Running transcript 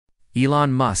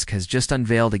Elon Musk has just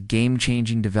unveiled a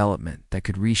game-changing development that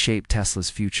could reshape Tesla's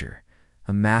future.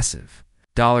 A massive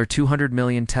 $200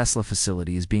 million Tesla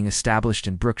facility is being established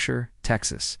in Brookshire,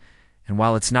 Texas, and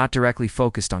while it's not directly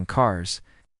focused on cars,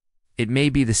 it may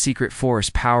be the secret force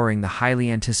powering the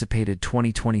highly anticipated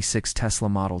 2026 Tesla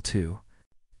Model 2.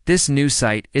 This new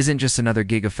site isn't just another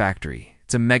gigafactory,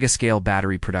 it's a mega-scale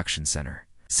battery production center,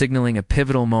 signaling a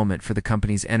pivotal moment for the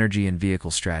company's energy and vehicle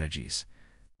strategies.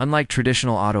 Unlike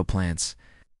traditional auto plants,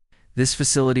 this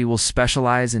facility will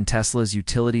specialize in Tesla's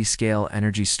utility-scale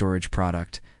energy storage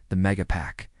product, the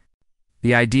Megapack.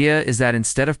 The idea is that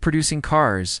instead of producing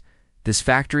cars, this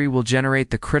factory will generate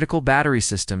the critical battery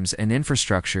systems and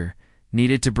infrastructure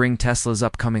needed to bring Tesla's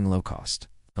upcoming low-cost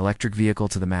electric vehicle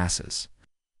to the masses.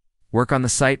 Work on the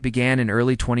site began in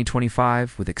early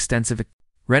 2025 with extensive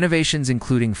renovations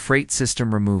including freight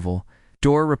system removal,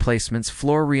 door replacements,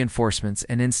 floor reinforcements,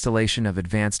 and installation of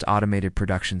advanced automated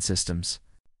production systems.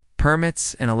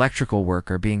 Permits and electrical work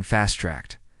are being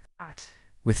fast-tracked,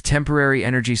 with temporary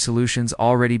energy solutions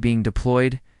already being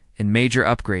deployed and major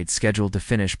upgrades scheduled to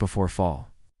finish before fall.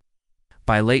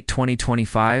 By late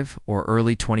 2025 or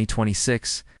early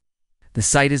 2026, the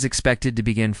site is expected to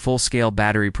begin full-scale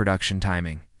battery production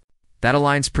timing. That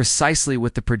aligns precisely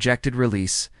with the projected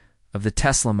release of the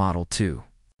Tesla Model 2,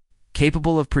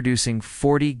 capable of producing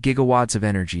 40 gigawatts of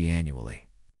energy annually.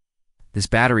 This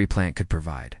battery plant could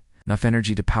provide enough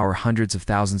energy to power hundreds of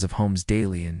thousands of homes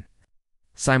daily and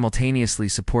simultaneously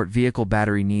support vehicle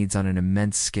battery needs on an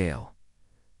immense scale.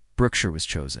 Brookshire was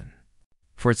chosen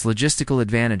for its logistical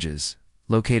advantages,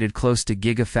 located close to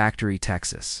Gigafactory,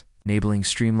 Texas, enabling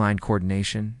streamlined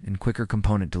coordination and quicker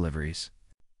component deliveries.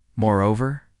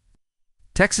 Moreover,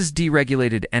 Texas'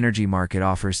 deregulated energy market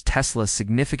offers Tesla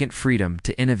significant freedom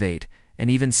to innovate and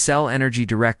even sell energy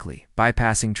directly,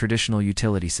 bypassing traditional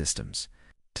utility systems.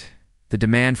 The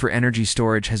demand for energy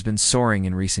storage has been soaring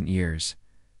in recent years,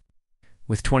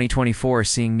 with 2024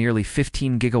 seeing nearly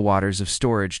 15 gigawatters of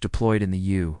storage deployed in the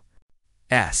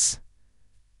U.S.,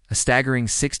 a staggering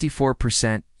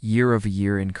 64%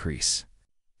 year-over-year increase.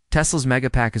 Tesla's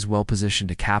Megapack is well-positioned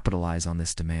to capitalize on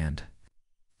this demand,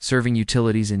 serving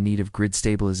utilities in need of grid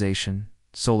stabilization,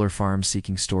 solar farms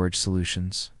seeking storage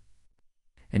solutions,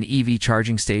 and EV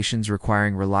charging stations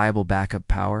requiring reliable backup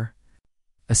power.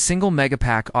 A single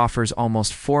Megapack offers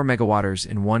almost 4 megawatters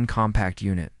in one compact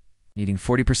unit, needing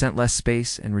 40% less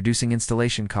space and reducing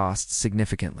installation costs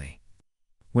significantly.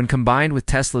 When combined with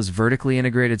Tesla's vertically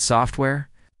integrated software,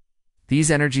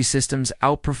 these energy systems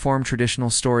outperform traditional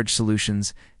storage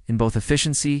solutions in both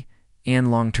efficiency and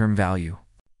long-term value.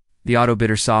 The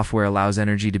AutoBidder software allows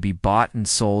energy to be bought and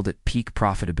sold at peak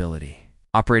profitability,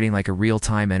 operating like a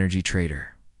real-time energy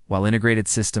trader, while integrated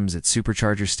systems at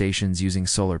supercharger stations using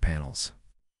solar panels.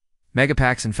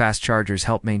 Megapacks and fast chargers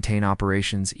help maintain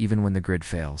operations even when the grid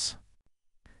fails.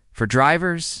 For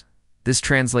drivers, this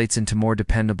translates into more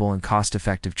dependable and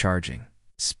cost-effective charging,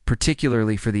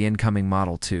 particularly for the incoming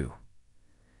Model 2.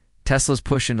 Tesla's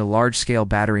push into large-scale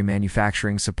battery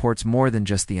manufacturing supports more than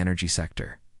just the energy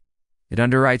sector. It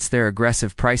underwrites their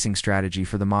aggressive pricing strategy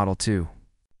for the Model 2.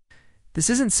 This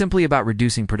isn't simply about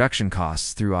reducing production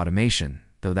costs through automation,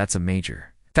 though that's a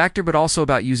major factor, but also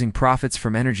about using profits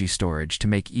from energy storage to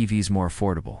make EVs more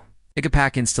affordable.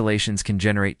 Megapack installations can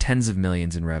generate tens of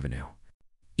millions in revenue,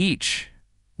 each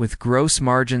with gross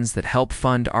margins that help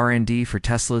fund R&D for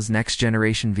Tesla's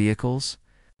next-generation vehicles.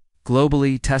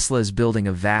 Globally, Tesla is building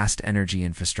a vast energy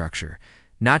infrastructure,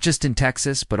 not just in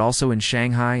Texas, but also in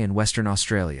Shanghai and Western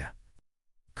Australia,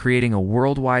 creating a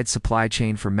worldwide supply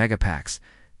chain for Megapacks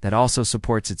that also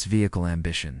supports its vehicle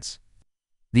ambitions.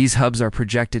 These hubs are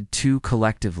projected to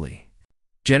collectively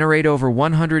generate over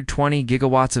 120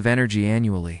 gigawatts of energy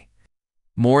annually,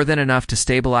 more than enough to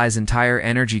stabilize entire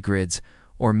energy grids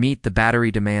or meet the battery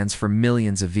demands for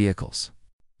millions of vehicles.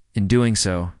 In doing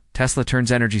so, Tesla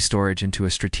turns energy storage into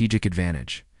a strategic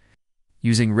advantage,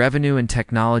 using revenue and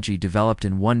technology developed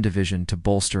in one division to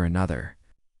bolster another.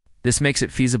 This makes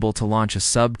it feasible to launch a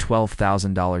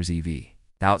sub-$12,000 EV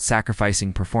without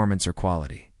sacrificing performance or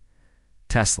quality.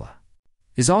 Tesla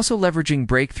is also leveraging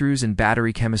breakthroughs in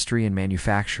battery chemistry and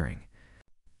manufacturing.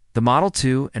 The Model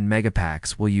 2 and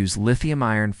Megapacks will use lithium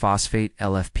iron phosphate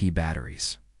LFP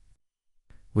batteries,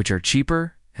 which are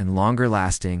cheaper and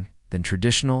longer-lasting than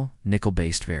traditional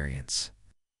nickel-based variants.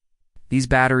 These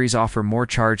batteries offer more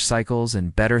charge cycles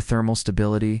and better thermal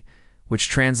stability, which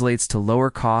translates to lower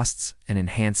costs and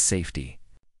enhanced safety.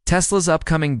 Tesla's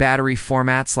upcoming battery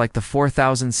formats like the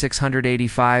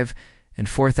 4685 and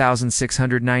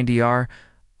 4690 are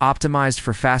optimized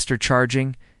for faster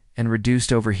charging and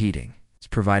reduced overheating.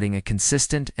 providing a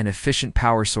consistent and efficient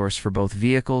power source for both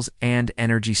vehicles and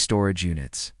energy storage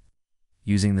units.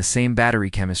 Using the same battery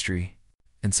chemistry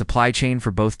and supply chain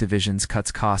for both divisions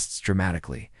cuts costs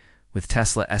dramatically, with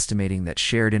Tesla estimating that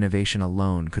shared innovation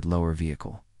alone could lower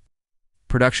vehicle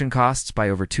production costs by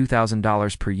over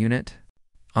 $2,000 per unit.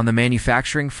 On the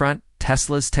manufacturing front,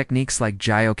 Tesla's techniques like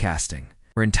gyocasting,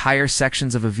 where entire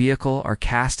sections of a vehicle are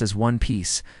cast as one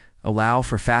piece, allow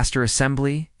for faster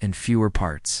assembly and fewer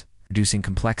parts, reducing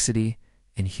complexity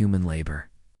and human labor.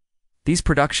 These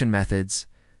production methods,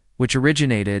 which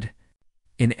originated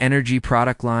in energy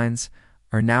product lines,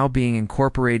 are now being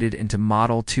incorporated into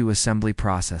Model 2 assembly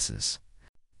processes.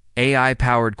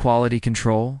 AI-powered quality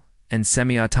control and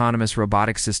semi-autonomous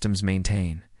robotic systems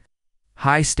maintain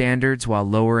high standards while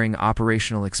lowering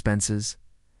operational expenses.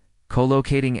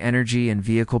 Co-locating energy and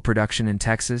vehicle production in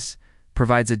Texas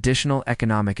provides additional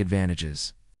economic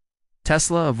advantages.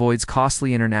 Tesla avoids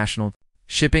costly international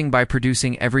shipping by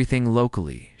producing everything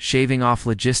locally, shaving off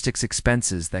logistics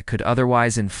expenses that could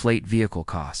otherwise inflate vehicle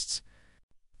costs.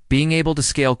 Being able to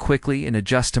scale quickly and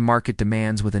adjust to market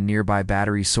demands with a nearby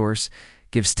battery source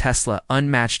gives Tesla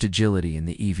unmatched agility in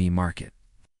the EV market.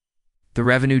 The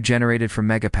revenue generated from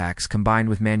Megapacks, combined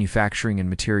with manufacturing and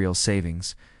materials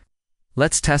savings,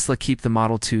 lets Tesla keep the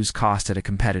Model 2's cost at a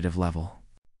competitive level.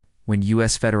 When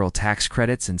U.S. federal tax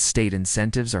credits and state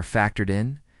incentives are factored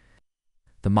in,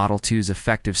 the Model 2's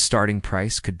effective starting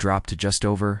price could drop to just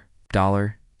over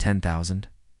 $10,000.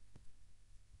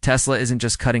 Tesla isn't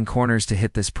just cutting corners to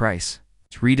hit this price.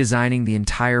 It's redesigning the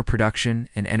entire production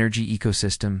and energy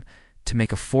ecosystem to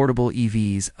make affordable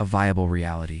EVs a viable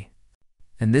reality.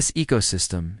 And this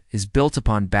ecosystem is built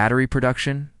upon battery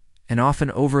production, an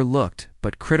often overlooked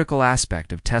but critical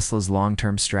aspect of Tesla's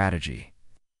long-term strategy.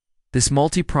 This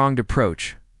multi-pronged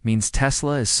approach means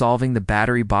Tesla is solving the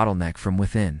battery bottleneck from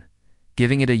within,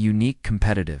 giving it a unique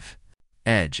competitive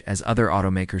edge as other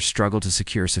automakers struggle to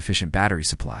secure sufficient battery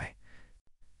supply.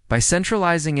 By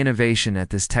centralizing innovation at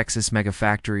this Texas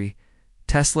Megafactory,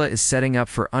 Tesla is setting up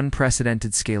for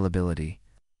unprecedented scalability.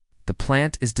 The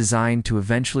plant is designed to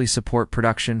eventually support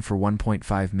production for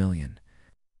 1.5 million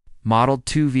Model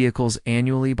 2 vehicles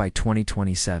annually by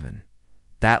 2027.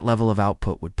 That level of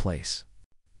output would place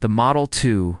the Model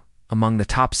 2 among the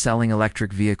top-selling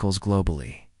electric vehicles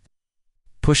globally,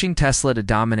 pushing Tesla to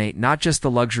dominate not just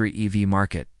the luxury EV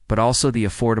market, but also the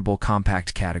affordable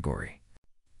compact category.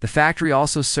 The factory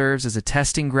also serves as a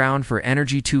testing ground for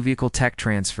Energy 2 vehicle tech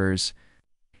transfers.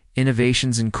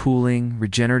 Innovations in cooling,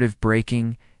 regenerative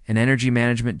braking, and energy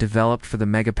management developed for the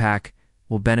Megapack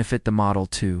will benefit the Model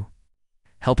 2,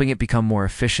 helping it become more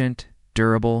efficient,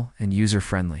 durable, and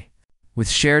user-friendly. With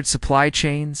shared supply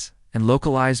chains and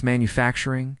localized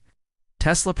manufacturing,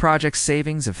 Tesla projects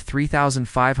savings of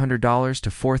 $3,500 to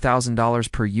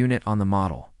 $4,000 per unit on the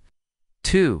Model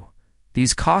 2.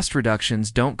 These cost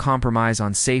reductions don't compromise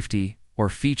on safety or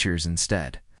features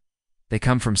instead. They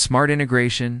come from smart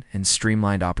integration and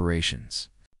streamlined operations.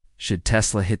 Should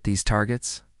Tesla hit these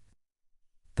targets,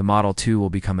 the Model 2 will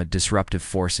become a disruptive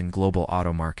force in global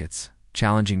auto markets,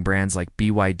 challenging brands like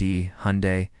BYD,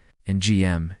 Hyundai, and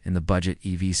GM in the budget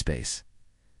EV space.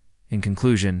 In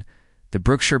conclusion, the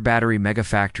Brookshire Battery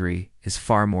Megafactory is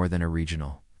far more than a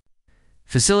regional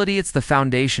facility. It's the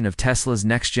foundation of Tesla's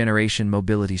next-generation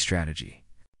mobility strategy.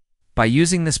 By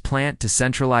using this plant to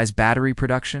centralize battery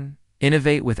production,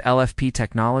 innovate with LFP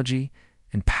technology,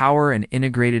 and power an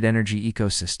integrated energy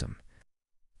ecosystem,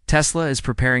 Tesla is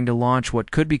preparing to launch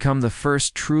what could become the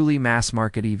first truly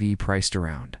mass-market EV priced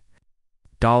around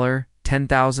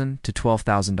 $10,000 to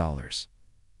 $12,000.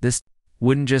 This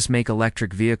wouldn't just make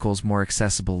electric vehicles more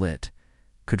accessible, it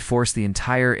could force the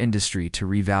entire industry to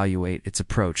reevaluate its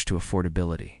approach to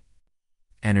affordability,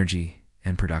 energy,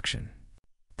 and production.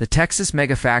 The Texas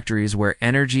Megafactory is where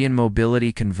energy and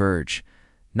mobility converge,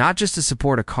 not just to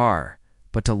support a car,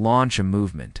 but to launch a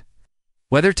movement.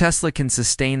 Whether Tesla can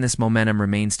sustain this momentum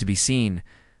remains to be seen,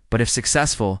 but if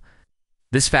successful,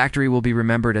 this factory will be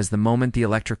remembered as the moment the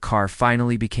electric car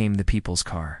finally became the people's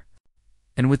car.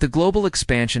 And with the global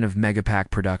expansion of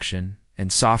Megapack production and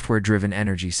software-driven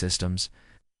energy systems,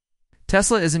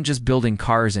 Tesla isn't just building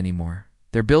cars anymore.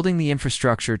 They're building the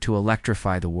infrastructure to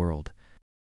electrify the world.